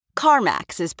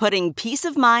CarMax is putting peace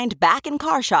of mind back in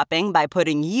car shopping by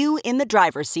putting you in the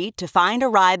driver's seat to find a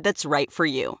ride that's right for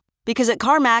you. Because at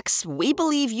CarMax, we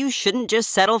believe you shouldn't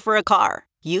just settle for a car.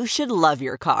 You should love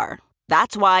your car.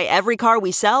 That's why every car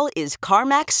we sell is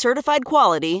CarMax certified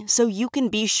quality, so you can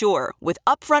be sure with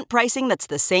upfront pricing that's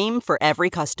the same for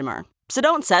every customer. So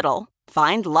don't settle.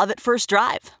 Find love at first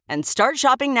drive and start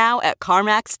shopping now at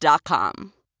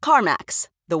CarMax.com. CarMax,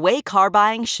 the way car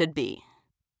buying should be.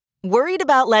 Worried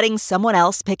about letting someone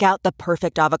else pick out the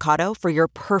perfect avocado for your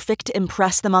perfect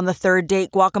impress them on the third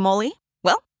date guacamole?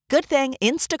 Well, good thing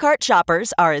Instacart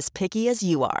shoppers are as picky as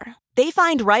you are. They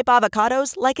find ripe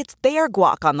avocados like it's their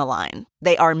guac on the line.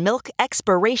 They are milk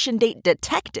expiration date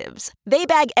detectives. They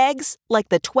bag eggs like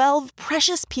the 12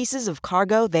 precious pieces of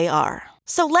cargo they are.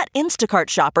 So let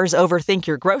Instacart shoppers overthink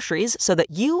your groceries so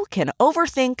that you can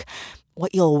overthink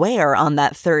what you'll wear on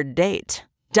that third date.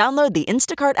 Download the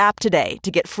Instacart app today to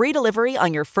get free delivery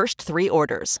on your first 3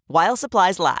 orders, while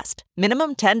supplies last.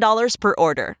 Minimum $10 per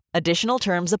order. Additional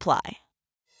terms apply.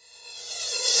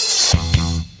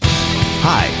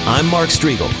 Hi, I'm Mark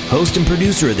Striegel, host and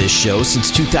producer of this show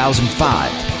since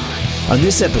 2005. On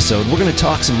this episode, we're going to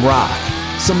talk some rock,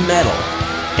 some metal,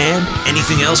 and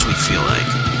anything else we feel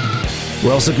like.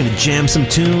 We're also going to jam some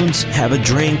tunes, have a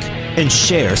drink, and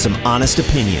share some honest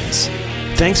opinions.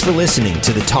 Thanks for listening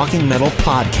to the Talking Metal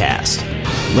Podcast.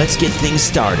 Let's get things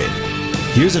started.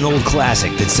 Here's an old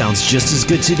classic that sounds just as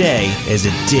good today as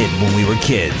it did when we were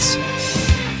kids.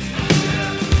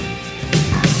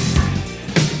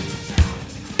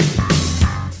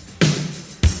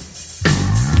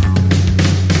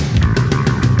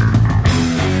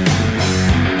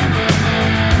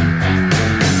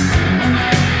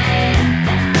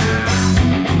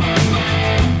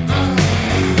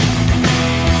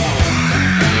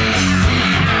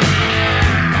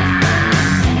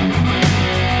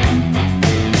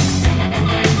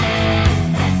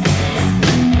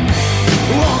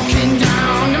 Walking down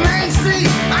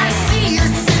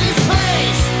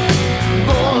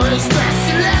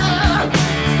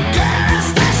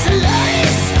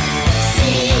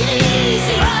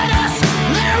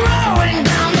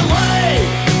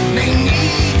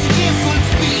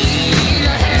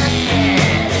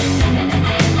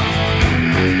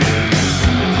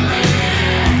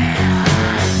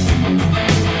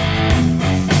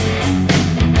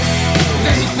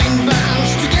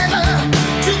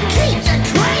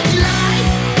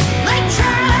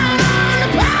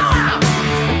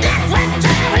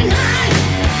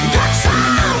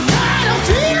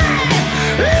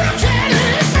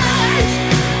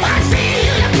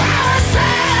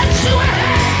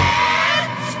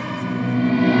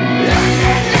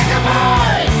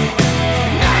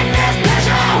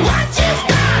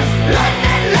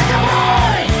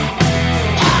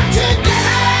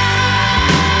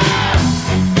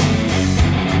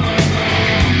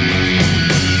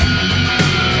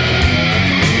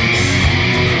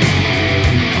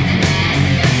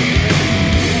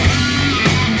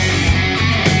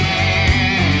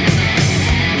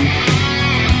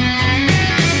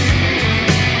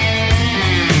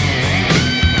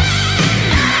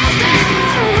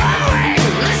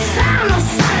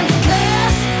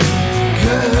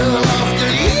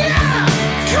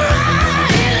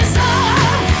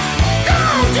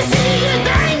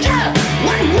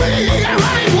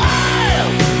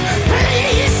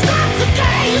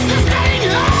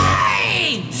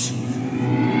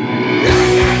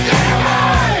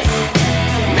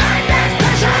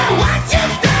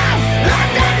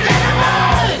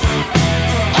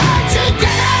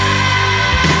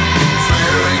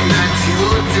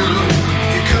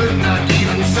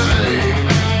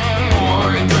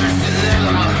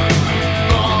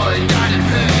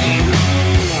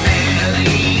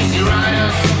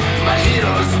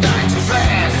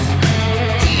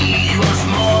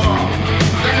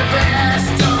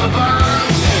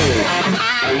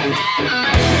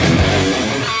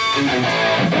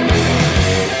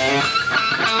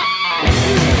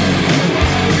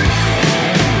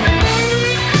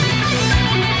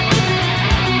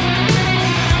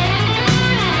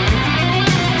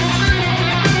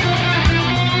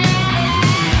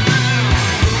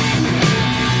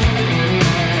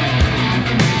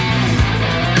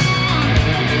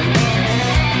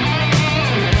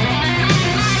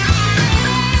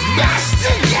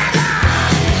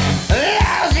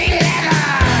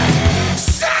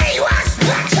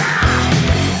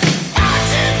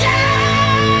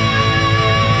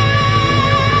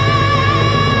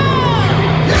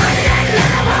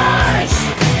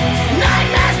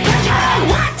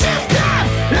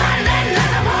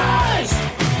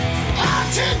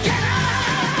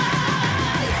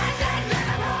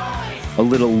A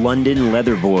little London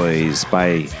Leather Boys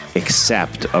by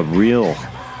Accept, a real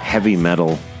heavy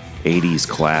metal 80s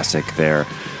classic there.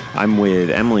 I'm with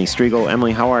Emily Striegel.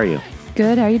 Emily, how are you?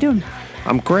 Good. How are you doing?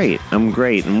 I'm great.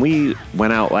 And we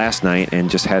went out last night and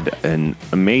just had an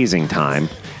amazing time.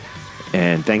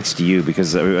 And thanks to you,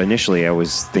 because initially I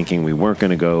was thinking we weren't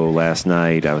going to go last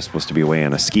night. I was supposed to be away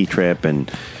on a ski trip,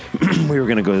 and we were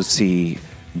going to go see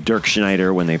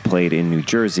Dirkschneider when they played in New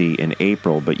Jersey in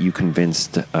April, but you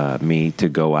convinced me to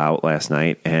go out last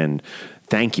night, and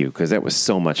thank you, because that was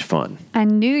so much fun. I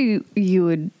knew you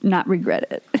would not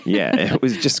regret it. Yeah, it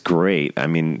was just great. I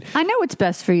mean, I know what's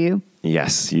best for you.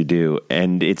 Yes, you do.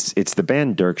 And it's the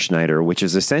band Dirkschneider, which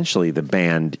is essentially the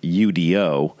band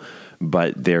UDO,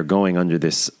 but they're going under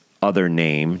this other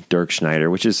name,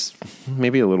 Dirkschneider, which is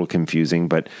maybe a little confusing,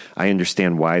 but I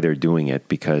understand why they're doing it,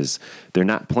 because they're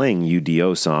not playing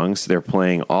UDO songs. They're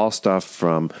playing all stuff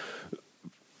from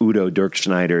Udo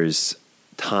Dirkschneider's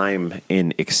time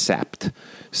in Accept.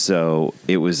 So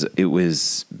it was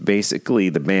basically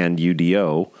the band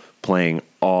UDO playing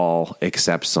all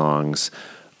Accept songs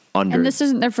under... And this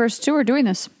isn't their first tour doing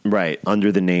this. Right,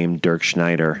 under the name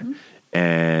Dirkschneider. Mm-hmm.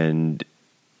 And...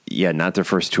 yeah, not their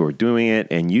first tour doing it,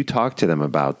 and you talked to them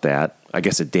about that. I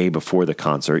guess a day before the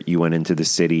concert, you went into the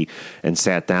city and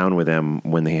sat down with them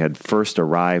when they had first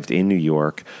arrived in New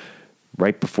York,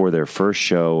 right before their first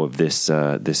show of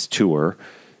this tour.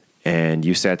 And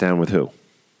you sat down with who?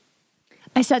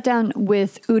 I sat down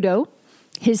with Udo,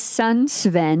 his son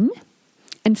Sven,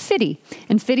 and Fiddy.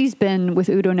 And Fiddy's been with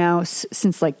Udo now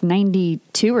since like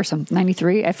 92 or something,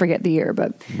 93. I forget the year,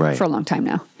 but for a long time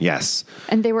now. Yes.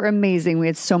 And they were amazing. We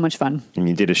had so much fun. And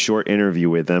you did a short interview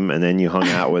with them, and then you hung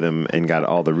out with them and got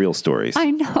all the real stories.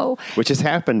 I know. Which has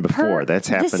happened before. That's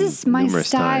happened numerous times. This is my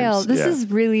style. This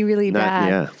is really, really bad.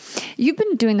 Yeah. You've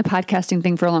been doing the podcasting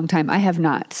thing for a long time. I have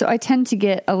not. So I tend to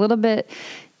get a little bit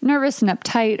nervous and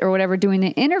uptight or whatever doing the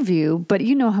interview, but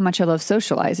you know how much I love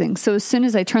socializing. So as soon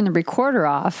as I turn the recorder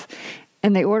off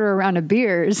and they order a round of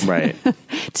beers, right.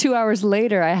 2 hours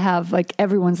later, I have like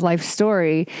everyone's life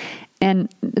story, and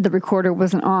the recorder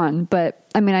wasn't on. But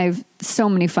I mean, I have so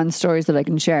many fun stories that I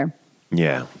can share.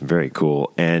 Yeah, very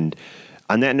cool. And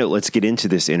on that note, let's get into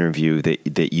this interview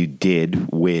that you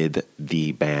did with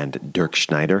the band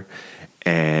Dirkschneider.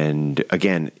 And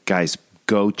again, guys,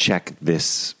 go check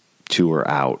this tour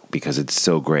out, because it's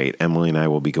so great. Emily and I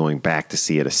will be going back to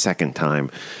see it a second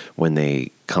time when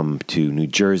they come to New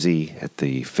Jersey at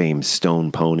the famed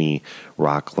Stone Pony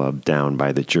Rock Club down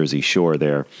by the Jersey Shore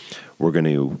there. We're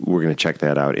gonna check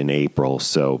that out in April,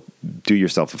 so do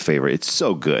yourself a favor. It's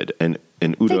so good, and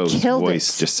Udo's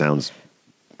voice just sounds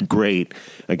great.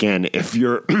 Again, if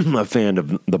you're a fan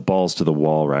of the Balls to the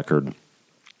Wall record,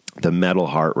 the Metal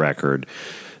Heart record,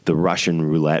 the Russian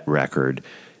Roulette record,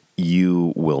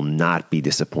 you will not be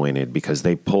disappointed, because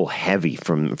they pull heavy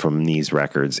from these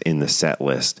records in the set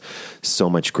list. So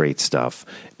much great stuff.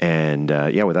 And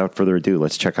without further ado,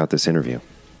 let's check out this interview.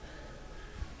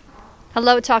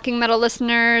 Hello, Talking Metal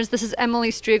listeners. This is Emily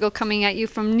Striegel coming at you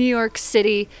from New York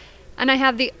City. And I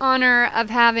have the honor of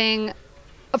having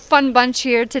a fun bunch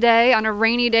here today on a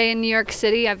rainy day in New York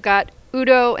City. I've got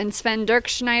Udo and Sven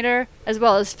Dirkschneider, as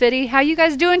well as Fiddy. How you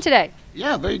guys doing today?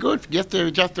 Yeah, very good.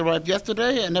 Yesterday, just arrived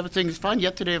yesterday, and everything is fine.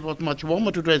 Yesterday it was much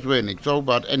warmer. Today it's raining.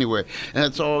 But anyway,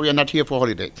 so we are not here for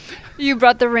holiday. You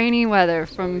brought the rainy weather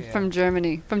from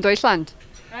Germany, from Deutschland,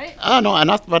 right? No, I'm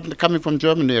not coming from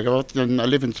Germany. I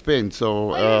live in Spain,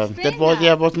 so Spain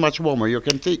that was much warmer. You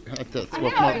can see.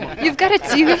 You've got it.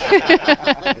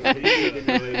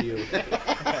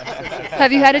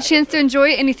 Have you had a chance to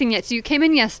enjoy anything yet? So you came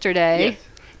in yesterday. Yes.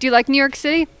 Do you like New York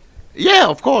City? Yeah,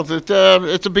 of course. It's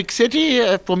a big city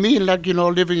for me. Like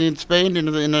living in Spain, in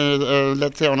a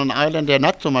let's say on an island, there are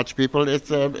not so much people.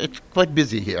 It's quite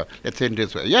busy here. Let's say it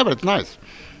this way. Yeah, but it's nice.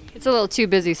 It's a little too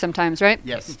busy sometimes, right?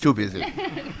 Yes, it's too busy.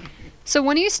 So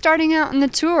when are you starting out on the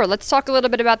tour? Let's talk a little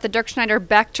bit about the Dirkschneider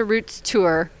Back to Roots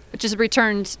tour, which has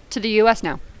returned to the U.S.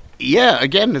 now. Yeah,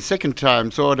 again, the second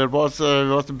time. So that was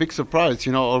a big surprise,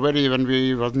 already when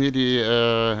we was nearly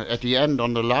at the end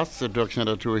on the last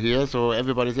Dirkschneider tour here. So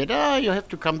everybody said, you have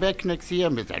to come back next year.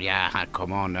 And we said, yeah,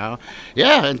 come on now.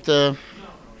 Yeah, and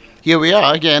here we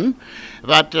are again.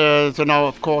 But so now,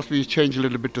 of course, we changed a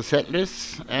little bit the set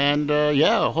list. And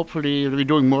hopefully we're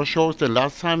doing more shows than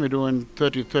last time. We're doing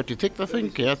 36, I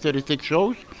think. Yeah, 36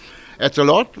 shows. That's a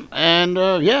lot, and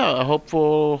I hope that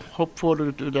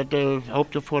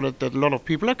a lot of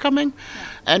people are coming,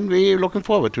 and we're looking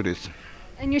forward to this.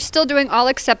 And you're still doing all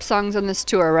Accept songs on this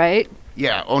tour, right?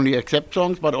 Yeah, only Accept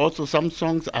songs, but also some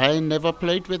songs I never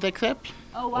played with Accept.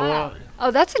 Oh wow! Oh,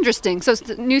 that's interesting. So it's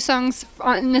new songs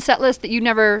in the set list that you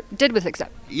never did with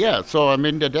Accept. Yeah, so I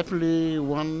mean, there are definitely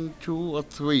 1, 2, or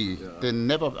 3.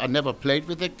 I never played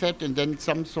with Accept, and then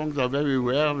some songs are very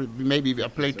rare. Maybe I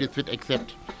played this with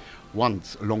Accept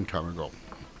once a long time ago.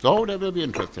 So that will be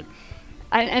interesting.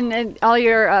 And all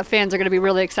your fans are going to be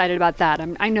really excited about that.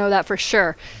 I know that for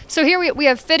sure. So here we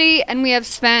have Fiddy, and we have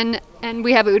Sven, and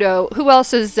we have Udo. Who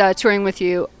else is touring with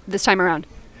you this time around?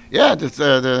 Yeah, this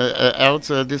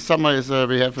summer is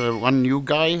we have one new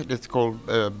guy that's called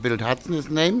Bill Hudson, his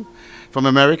name, from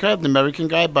America, the American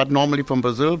guy, but normally from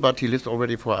Brazil, but he lives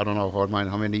already for, I don't know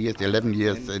how many years, 11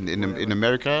 years in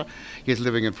America. He's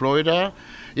living in Florida.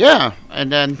 Yeah,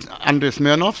 and then Andrei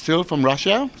Smirnov, still from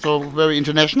Russia, so very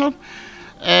international.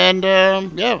 And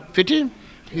Fitty.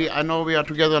 I know we are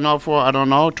together now for, I don't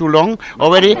know, too long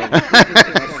already,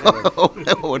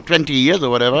 or 20 years or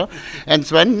whatever. And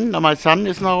Sven, my son,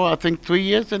 is now, I think, 3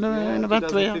 years,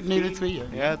 nearly 3 years.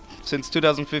 Yeah, since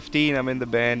 2015 I'm in the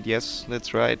band, yes,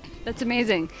 that's right. That's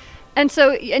amazing. And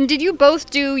did you both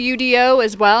do UDO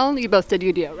as well? You both did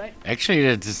UDO, right? Actually,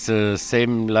 it's the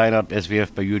same lineup as we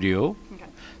have by UDO. Okay.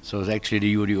 So it's actually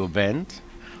the UDO band.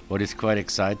 What is quite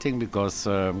exciting because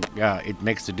it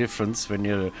makes a difference when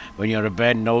you're a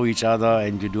band, know each other,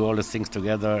 and you do all the things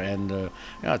together, and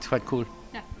it's quite cool.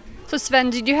 Yeah. So Sven,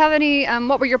 did you have any?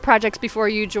 What were your projects before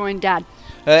you joined Dad?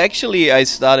 Actually, I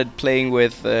started playing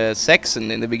with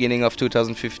Saxon in the beginning of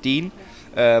 2015.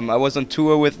 I was on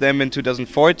tour with them in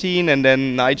 2014, and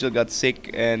then Nigel got sick,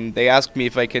 and they asked me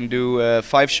if I can do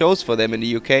 5 shows for them in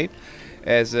the UK.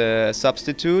 As a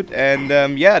substitute, and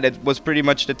that was pretty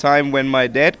much the time when my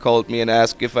dad called me and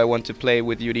asked if I want to play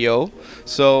with UDO.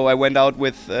 So I went out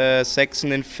with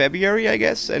Saxon in February, I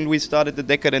guess, and we started the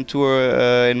Decadent tour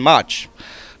in March.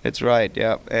 That's right,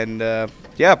 yeah. And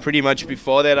pretty much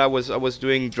before that I was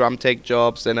doing drum tech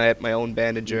jobs, and I had my own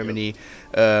band in Germany,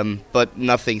 but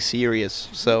nothing serious.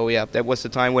 So yeah, that was the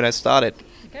time when I started.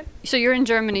 Okay. So you're in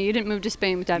Germany. You didn't move to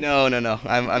Spain with Dad? No.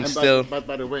 I'm still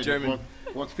by the way, German.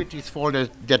 Was Fitty's fault that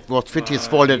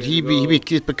he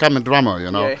became a drummer,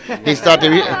 you know. Yeah. He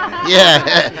started,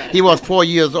 he was 4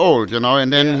 years old, you know,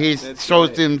 and then he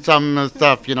showed him some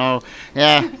stuff, you know.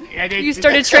 Yeah. You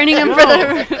started training him for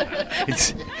the...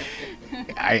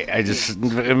 I just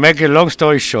make a long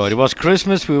story short. It was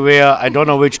Christmas. We were, I don't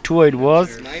know which tour it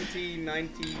was.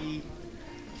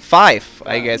 1995,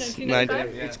 I guess.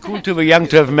 It's cool to be young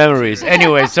to have memories.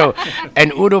 Anyway,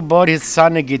 and Udo bought his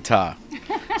son a guitar.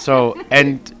 So,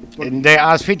 and they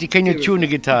asked Fitty, can you tune the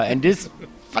guitar? And this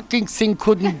fucking thing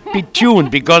couldn't be tuned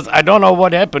because I don't know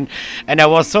what happened. And I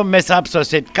was so messed up, so I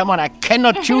said, come on, I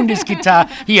cannot tune this guitar.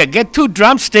 Here, get 2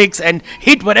 drumsticks and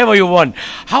hit whatever you want.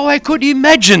 How I could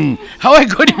imagine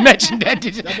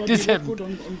that this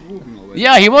happened.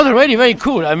 Yeah, he was already very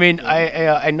cool. I mean,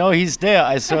 I know he's there.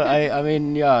 I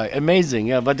mean, yeah, amazing.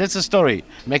 Yeah, but that's a story.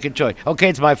 Make a choice. Okay,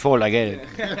 it's my fault. I get it.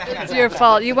 It's your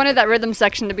fault. You wanted that rhythm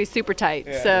section to be super tight.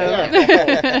 Yeah. So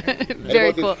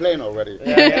very cool. Playing already.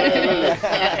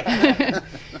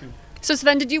 So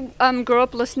Sven, did you grow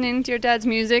up listening to your dad's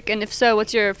music? And if so,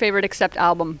 what's your favorite Accept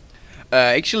album?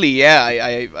 Actually, yeah,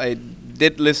 I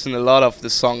did listen a lot of the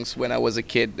songs when I was a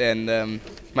kid, and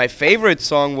my favorite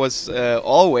song was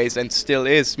always and still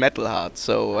is Metal Heart.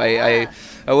 So I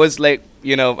was like,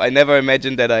 you know, I never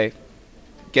imagined that I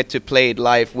get to play it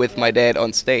live with my dad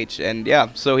on stage, and yeah,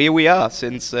 so here we are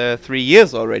since 3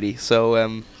 years already.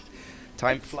 So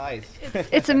time flies.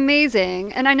 It's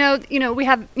amazing. And I know, we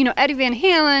have, Eddie Van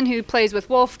Halen, who plays with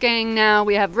Wolfgang now.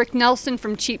 We have Rick Nelson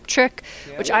from Cheap Trick,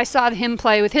 which I saw him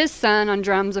play with his son on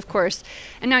drums, of course.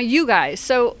 And now you guys.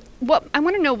 So I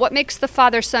want to know what makes the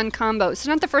father-son combo. It's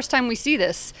not the first time we see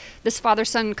this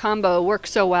father-son combo work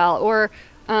so well. Or,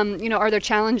 are there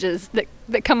challenges that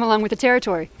come along with the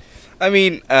territory? I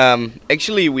mean,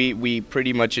 actually, we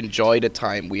pretty much enjoy the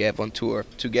time we have on tour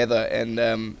together, and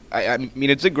I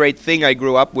mean, it's a great thing. I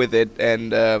grew up with it,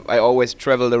 and I always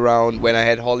traveled around when I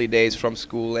had holidays from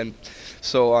school and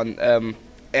so on.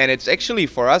 And it's actually,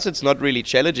 for us, it's not really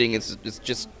challenging. It's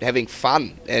just having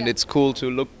fun, and it's cool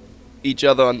to look each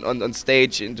other on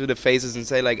stage into the faces and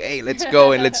say like, hey, let's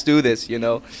go and let's do this,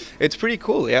 It's pretty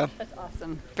cool, yeah. That's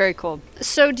awesome. Very cool.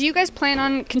 So do you guys plan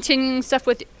on continuing stuff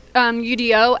with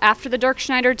UDO after the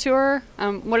Dirkschneider tour?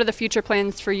 What are the future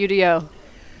plans for UDO?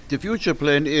 The future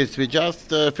plan is we just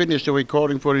finished the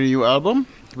recording for the new album.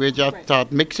 We just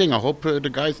start mixing. I hope the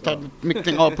guys start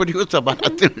mixing our producer, but I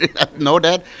didn't know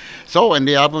that. So, and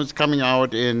the album is coming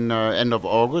out in end of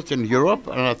August in Europe,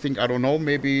 and I think, I don't know,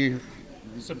 maybe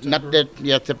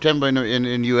September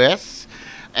in US.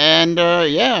 And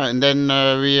and then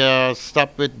we are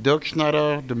stopped with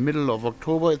Dirkschneider the middle of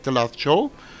October. It's the last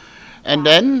show. And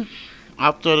then,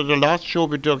 after the last show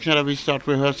with Dirkschneider, we start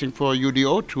rehearsing for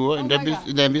UDO tour, and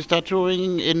then we start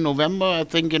touring in November, I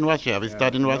think, in Russia. We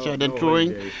start in Russia, then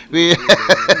touring with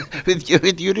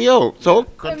UDO. So,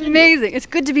 continue. Amazing. It's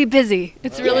good to be busy.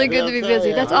 It's really good to be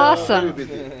busy. That's awesome.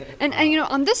 And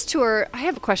on this tour, I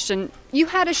have a question. You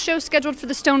had a show scheduled for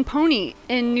the Stone Pony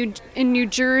in New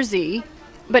Jersey,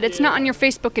 but it's not on your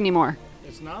Facebook anymore.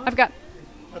 It's not?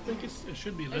 I think it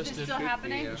should be listed. Is it still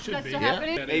happening? It should be. Still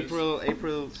happening? April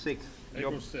 6th.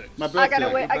 April 6th. My birthday. I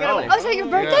gotta wait. Oh, is that your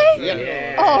birthday?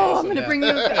 Yeah. Oh, I'm gonna bring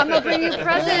you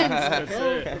presents.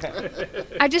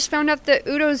 I just found out that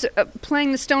Udo's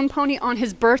playing the Stone Pony on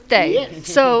his birthday. Yes.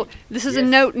 So this is a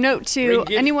note to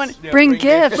anyone. Bring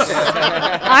gifts.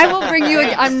 I will bring you.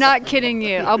 I'm not kidding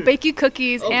you. I'll bake you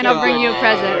cookies and I'll bring you a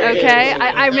present. Okay?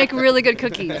 I make really good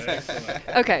cookies.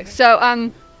 Okay.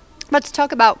 So let's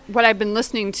talk about what I've been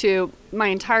listening to my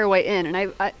entire way in,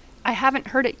 and I haven't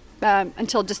heard it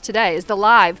until just today. Is the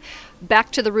live Back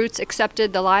to the Roots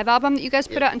Accepted, the live album that you guys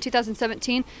put out in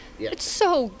 2017? It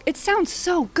sounds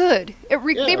so good.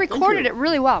 They recorded it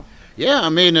really well. Yeah, I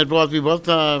mean, when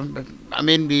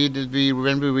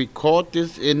we record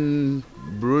this in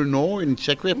Brno in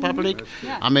Czech Republic,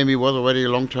 I mean, we was already a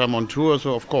long time on tour,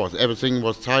 so of course everything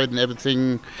was tight and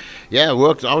everything,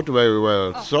 worked out very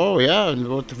well. So it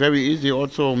was very easy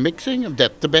also mixing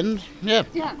that the band,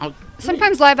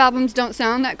 Sometimes live albums don't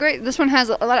sound that great. This one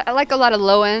has I like a lot of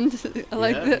low end.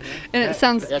 And it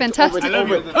sounds fantastic.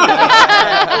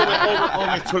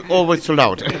 Always too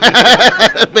loud.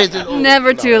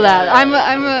 Never too loud.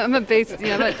 I'm a bass.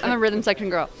 I'm a rhythm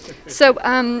section girl. So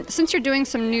since you're doing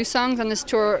some new songs on this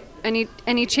tour,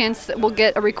 any chance that we'll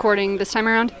get a recording this time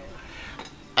around?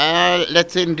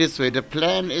 Let's say in this way. The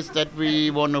plan is that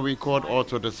we want to record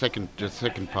also the second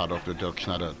part of the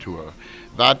Dirkschneider tour,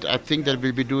 but I think that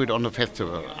we will do it on the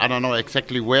festival. I don't know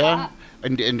exactly where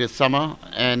in the summer,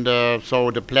 and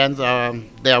so the plans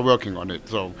they are working on it.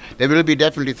 So there will be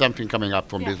definitely something coming up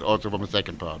from this, also from the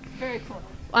second part. Very cool.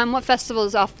 What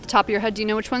festivals off the top of your head? Do you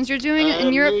know which ones you're doing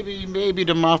in Europe? Maybe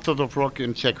the Masters of Rock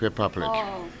in Czech Republic.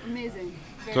 Oh, amazing.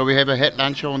 So we have a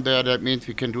headline show on there. That means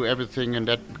we can do everything, and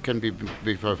that can be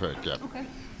perfect. Yeah. Okay.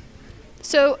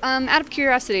 So, out of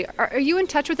curiosity, are you in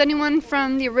touch with anyone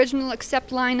from the original Accept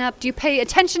lineup? Do you pay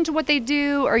attention to what they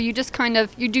do, or you just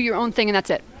you do your own thing and that's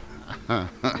it?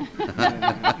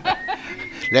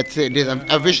 Let's say this.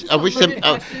 I wish them.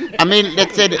 I mean,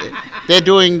 let's say they're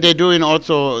doing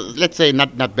also. Let's say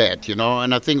not bad,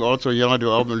 And I think also,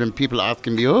 when people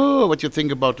asking me, oh, what you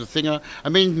think about the singer? I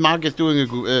mean, Mark is doing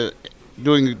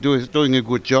a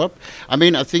good job. I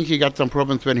mean, I think he got some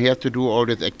problems when he has to do all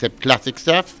this except classic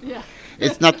stuff. Yeah.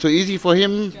 It's not so easy for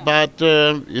him, but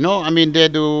I mean, they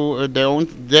do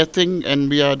their thing, and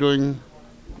we are doing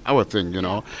our thing,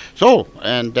 So,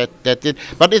 and that's it.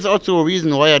 But it's also a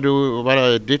reason why I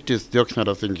did this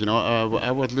Dirkschneider thing,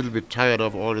 I was a little bit tired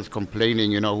of all this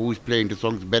complaining, who's playing the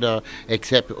songs better,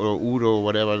 except or Udo or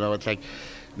whatever. Now it's like,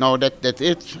 no, that's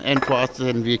it. And for us,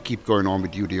 then we keep going on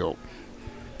with UDO.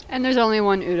 And there's only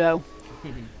one Udo.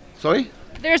 Sorry?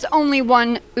 There's only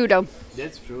one Udo.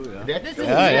 That's true,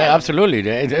 yeah. Absolutely.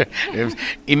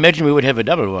 Imagine we would have a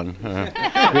double one.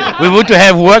 We would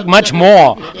have worked much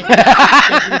more.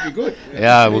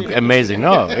 Yeah, amazing.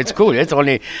 No, it's cool. It's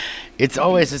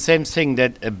always the same thing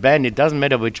that a band. It doesn't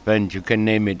matter which band you can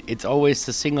name it. It's always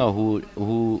the singer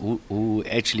who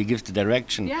actually gives the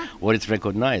direction. Yeah. What is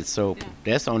recognized. So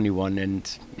there's only one, and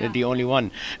the only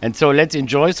one. And so let's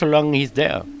enjoy so long he's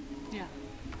there. Yeah,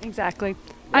 exactly.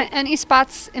 Any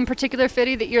spots in particular,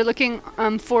 Fiddy, that you're looking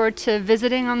forward to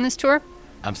visiting on this tour?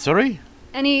 I'm sorry?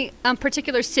 Any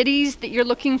particular cities that you're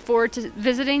looking forward to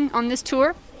visiting on this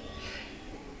tour?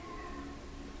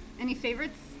 Any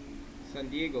favorites? San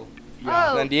Diego.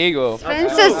 Oh, San Diego. Sven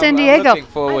says San Diego. I'm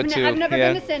looking forward to. I've never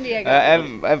been to San Diego.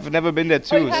 I've never been there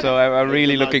too, so I'm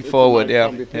really looking forward. Yeah,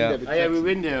 we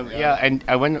went there. Yeah, and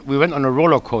we went on a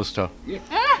roller coaster. Yes.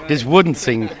 This wooden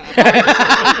thing.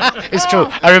 It's true.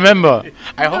 I remember.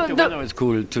 I hope the weather was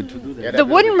cool to do that. The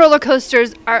wooden roller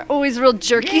coasters are always real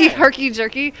jerky,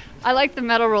 herky-jerky. I like the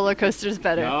metal roller coasters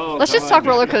better. No, let's just talk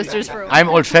roller coasters for a while. I'm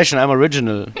old-fashioned. I'm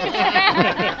original.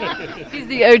 He's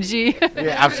the OG.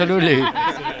 Yeah, absolutely.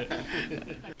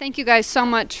 Thank you guys so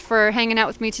much for hanging out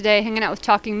with me today, hanging out with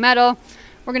Talking Metal.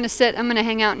 We're going to sit. I'm going to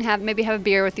hang out and maybe have a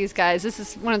beer with these guys. This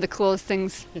is one of the coolest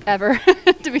things ever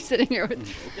to be sitting here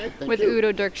with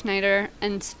Udo Dirkschneider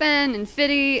and Sven and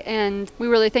Fiddy. And we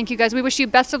really thank you guys. We wish you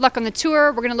best of luck on the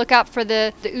tour. We're going to look out for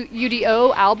the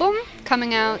UDO album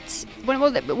coming out. When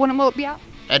will it be out?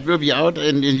 It will be out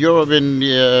in Europe in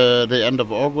the end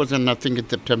of August, and I think in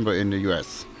September in the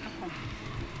US.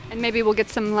 Okay. And maybe we'll get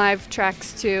some live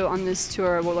tracks too on this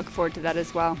tour. We'll look forward to that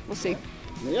as well. We'll see.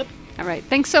 Yep. All right.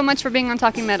 Thanks so much for being on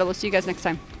Talking Metal. We'll see you guys next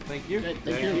time. Thank you.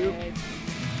 Thank you.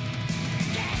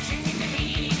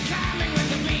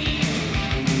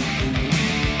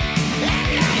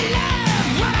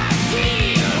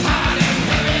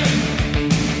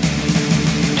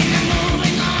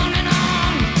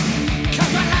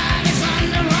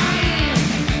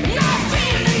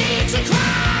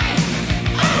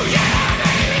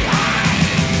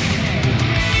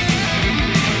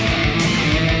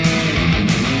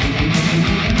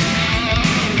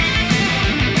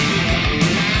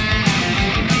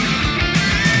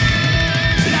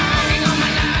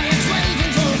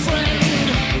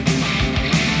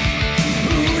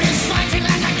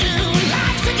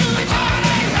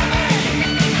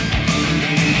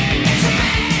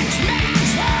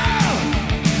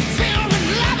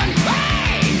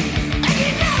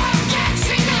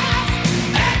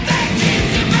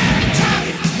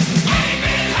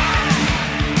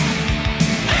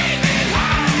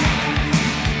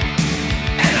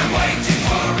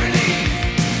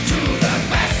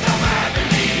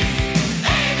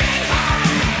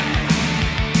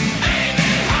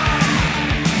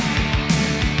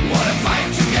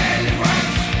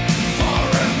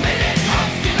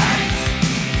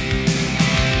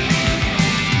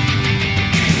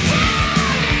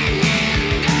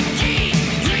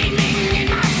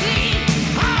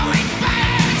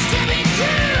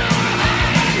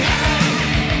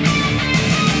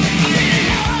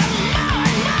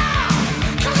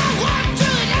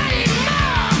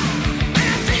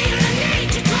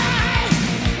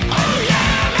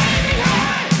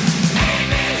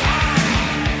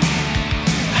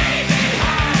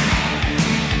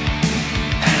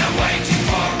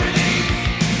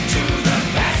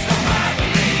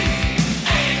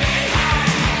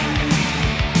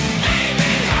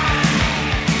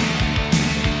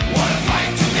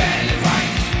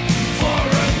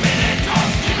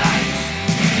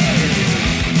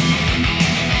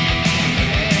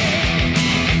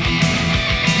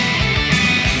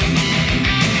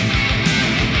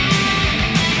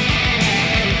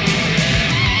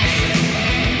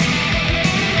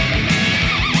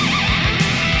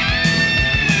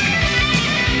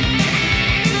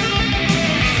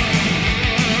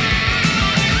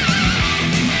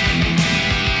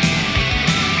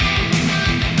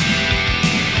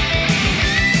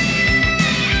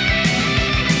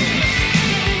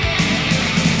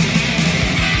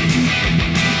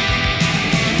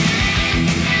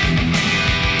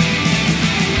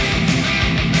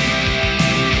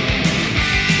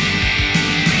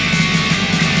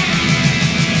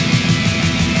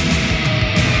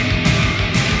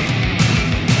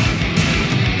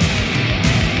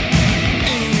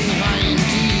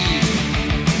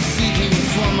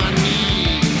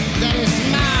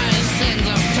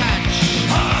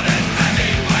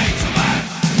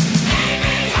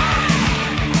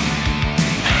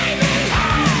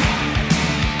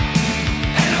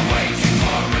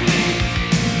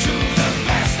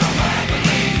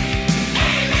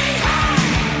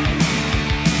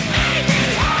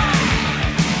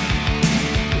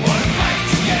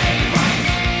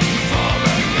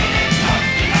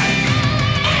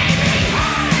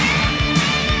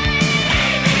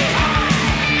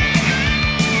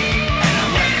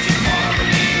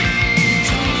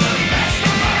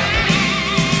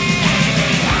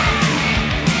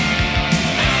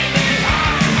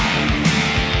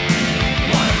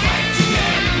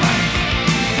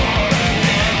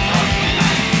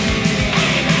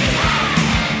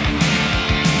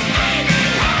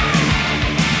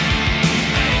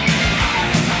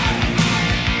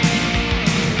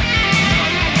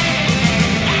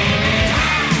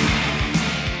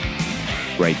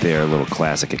 right there, a little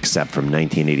classic Accept from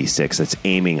 1986. That's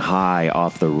Aiming High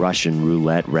off the Russian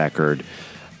Roulette record.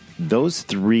 Those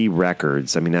three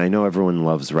records, I mean, I know everyone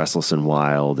loves Restless and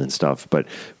Wild and stuff, but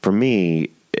for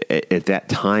me, at that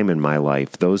time in my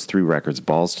life, those three records,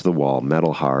 Balls to the Wall,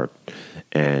 Metal Heart,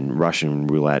 and Russian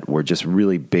Roulette, were just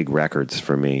really big records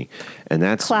for me. And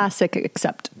that's classic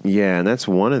Accept. Yeah, and that's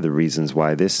one of the reasons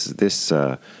why this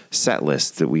set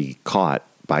list that we caught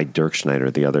by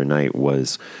Dirkschneider the other night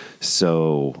was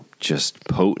so just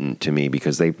potent to me,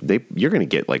 because you're going to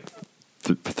get like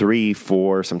 3,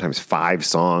 4, sometimes 5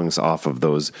 songs off of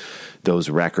those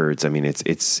records. I mean,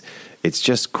 it's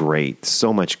just great.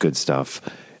 So much good stuff,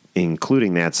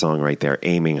 including that song right there.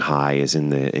 Aiming High is in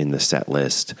the set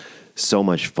list. So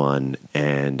much fun,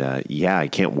 and I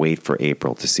can't wait for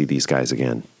April to see these guys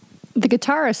again. The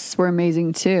guitarists were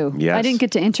amazing too. Yes. I didn't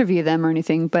get to interview them or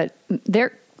anything, but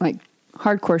they're like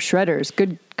hardcore shredders.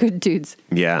 Good dudes.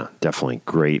 Yeah, definitely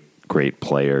great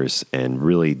players, and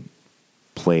really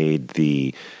played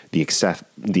the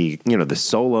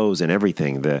solos and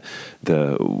everything. The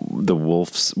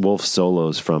Wolf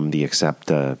solos from the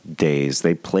Accepta days.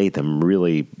 They played them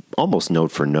really almost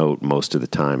note for note most of the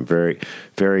time. Very,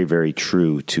 very, very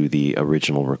true to the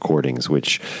original recordings,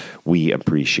 which we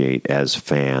appreciate as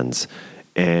fans.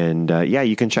 And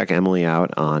you can check Emily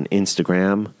out on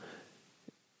Instagram,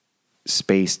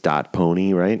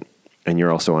 space.pony, right? And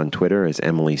you're also on Twitter as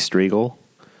Emily Striegel.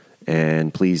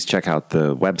 And please check out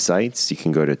the websites. You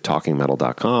can go to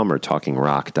talkingmetal.com or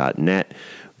talkingrock.net.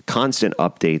 Constant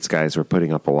updates, guys. We're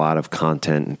putting up a lot of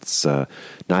content. It's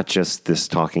not just this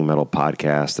Talking Metal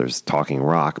podcast. There's Talking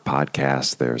Rock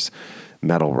podcast. There's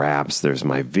metal raps. There's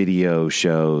my video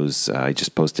shows. I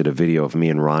just posted a video of me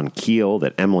and Ron Keel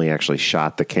that Emily actually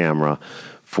shot the camera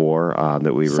for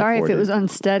that we recorded. Sorry if it was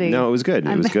unsteady. No, it was good.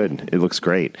 It was good. It looks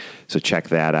great. So check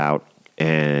that out.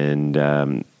 And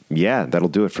that'll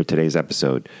do it for today's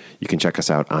episode. You can check us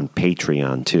out on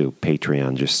Patreon too.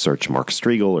 Patreon, just search Mark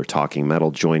Striegel or Talking Metal.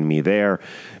 Join me there.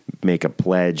 Make a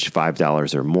pledge,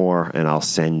 $5 or more, and I'll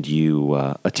send you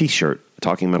a T-shirt, a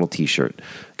Talking Metal T-shirt.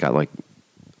 Got like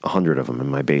 100 of them in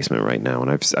my basement right now, and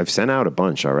I've sent out a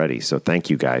bunch already. So thank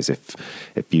you guys if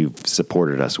you've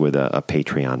supported us with a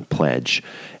Patreon pledge.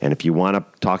 And if you want a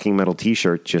Talking Metal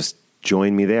T-shirt, just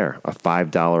join me there. A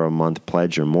 $5 a month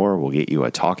pledge or more will get you a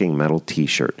Talking Metal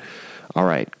T-shirt. All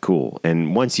right, cool.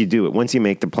 And once you do it, once you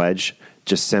make the pledge,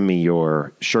 just send me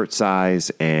your shirt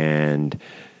size and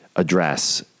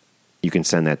address. You can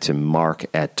send that to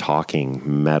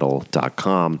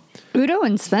mark@talkingmetal.com. Udo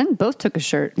and Sven both took a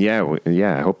shirt. Yeah.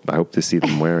 I hope to see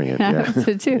them wearing it. Yeah, I hope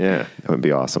so too. Yeah, that would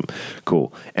be awesome.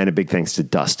 Cool. And a big thanks to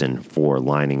Dustin for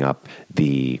lining up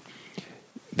the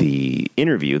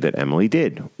interview that Emily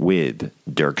did with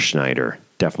Dirkschneider.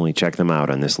 Definitely check them out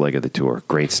on this leg of the tour.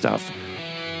 Great stuff.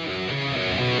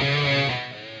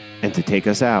 And to take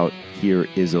us out, here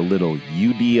is a little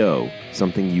UDO,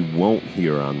 something you won't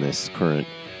hear on this current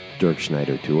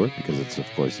Dirkschneider tour, because it's, of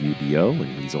course, UDO,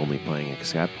 and he's only playing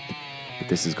Accept. But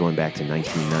this is going back to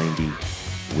 1990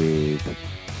 with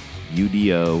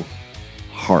UDO,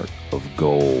 Heart of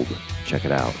Gold. Check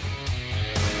it out.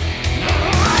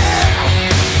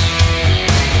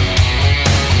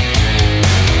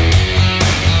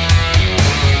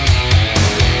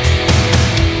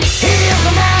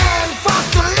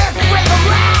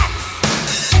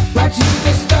 But you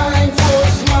this time for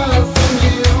a smile from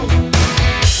you.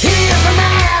 He is a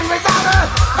man without a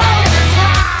hope to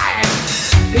try.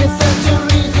 Is that a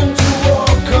reason to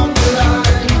walk on the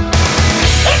line?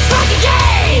 It's like a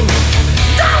game.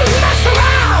 Don't mess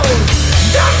around.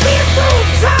 Don't be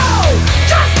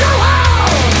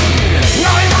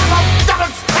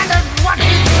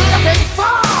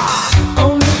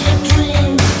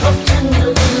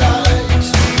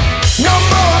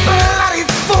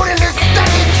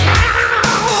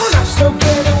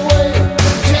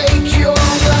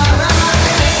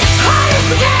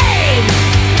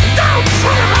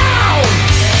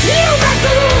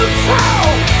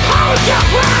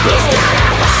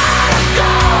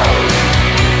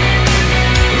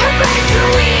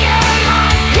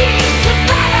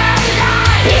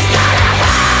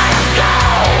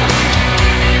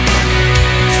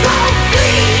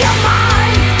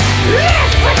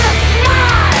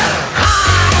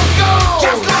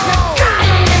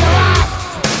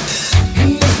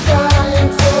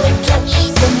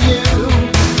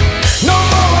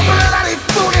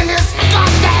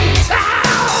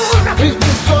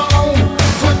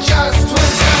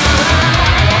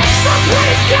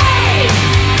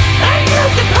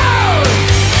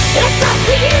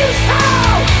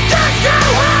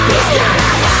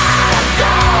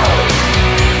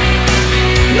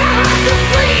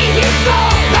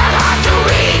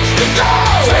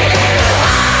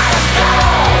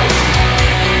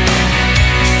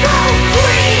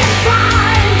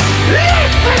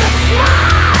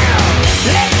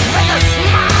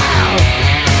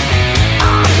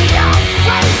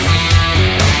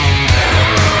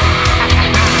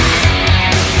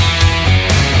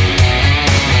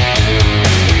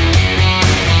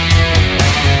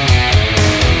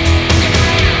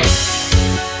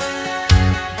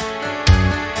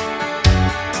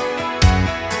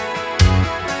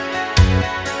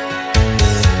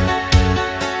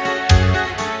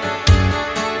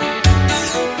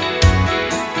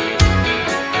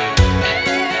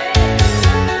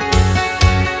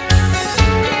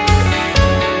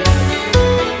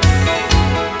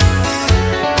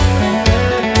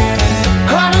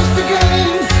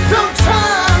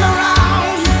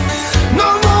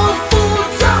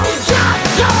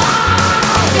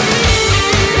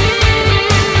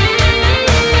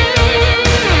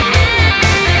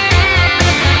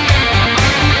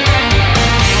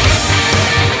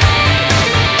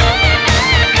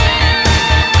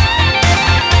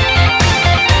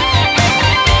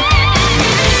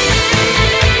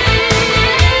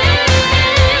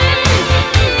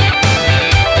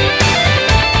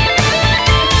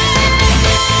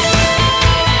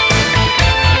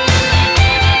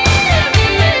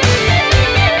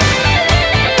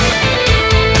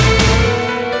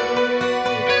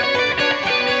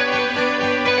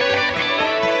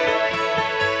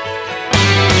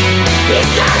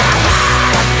It's